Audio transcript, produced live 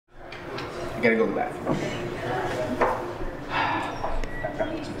I gotta go to the bathroom.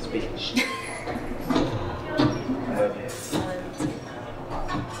 Back to this beach. I love you.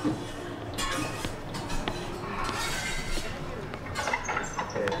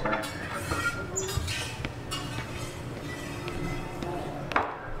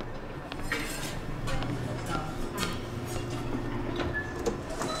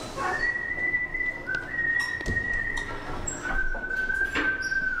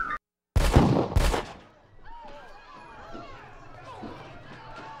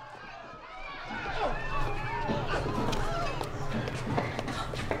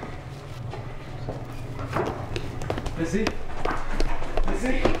 Lizzie?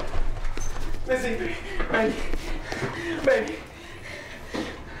 Lizzie? Lizzie, baby. Baby.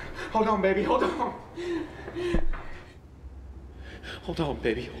 Hold on, baby, hold on. Hold on,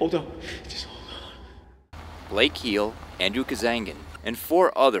 baby, hold on. Just hold on. Blake Heel, Andrew Kazanjian, and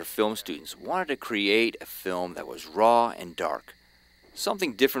 4 other film students wanted to create a film that was raw and dark,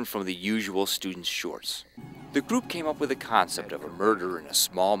 something different from the usual students' shorts. The group came up with the concept of a murder in a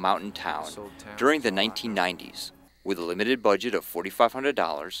small mountain town during the 1990s. With a limited budget of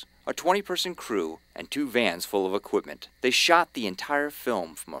 $4,500, a 20-person crew, and 2 vans full of equipment, they shot the entire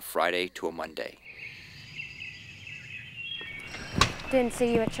film from a Friday to a Monday. Didn't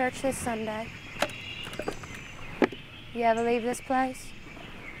see you at church this Sunday. You ever leave this place?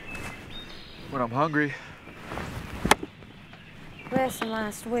 When I'm hungry. Listen,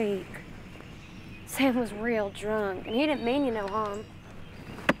 last week, Sam was real drunk, and he didn't mean you no harm.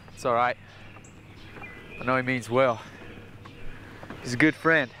 It's all right. I know he means well. He's a good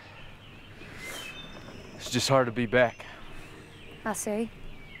friend. It's just hard to be back. I see.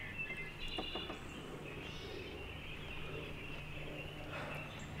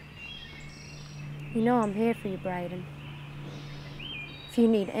 You know I'm here for you, Braden. If you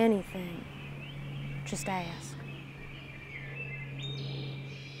need anything, just ask.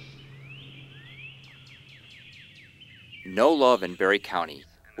 No Love in Berry County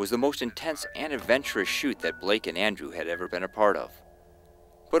was the most intense and adventurous shoot that Blake and Andrew had ever been a part of.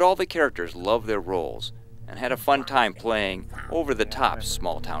 But all the characters loved their roles and had a fun time playing over-the-top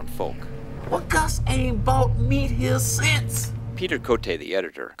small-town folk. Well, Gus ain't bought meat here since. Peter Cote, the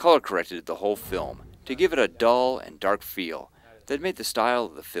editor, color-corrected the whole film to give it a dull and dark feel that made the style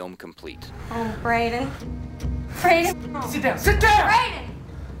of the film complete. Oh, Braden. Braden! Sit down, sit down!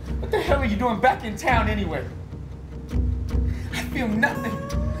 Braden! What the hell are you doing back in town anyway? I feel nothing.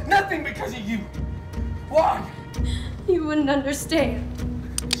 Nothing because of you. Why? You wouldn't understand.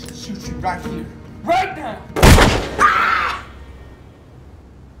 I'll shoot you right here. Right now! Ah!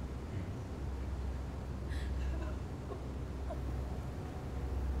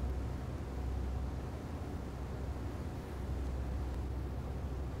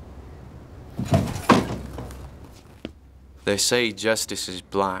 They say justice is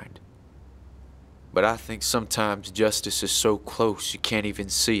blind, but I think sometimes justice is so close you can't even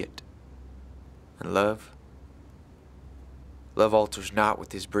see it. And love alters not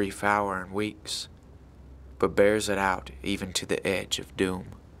with his brief hour and weeks, but bears it out even to the edge of doom.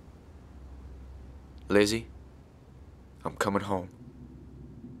 Lizzie, I'm coming home.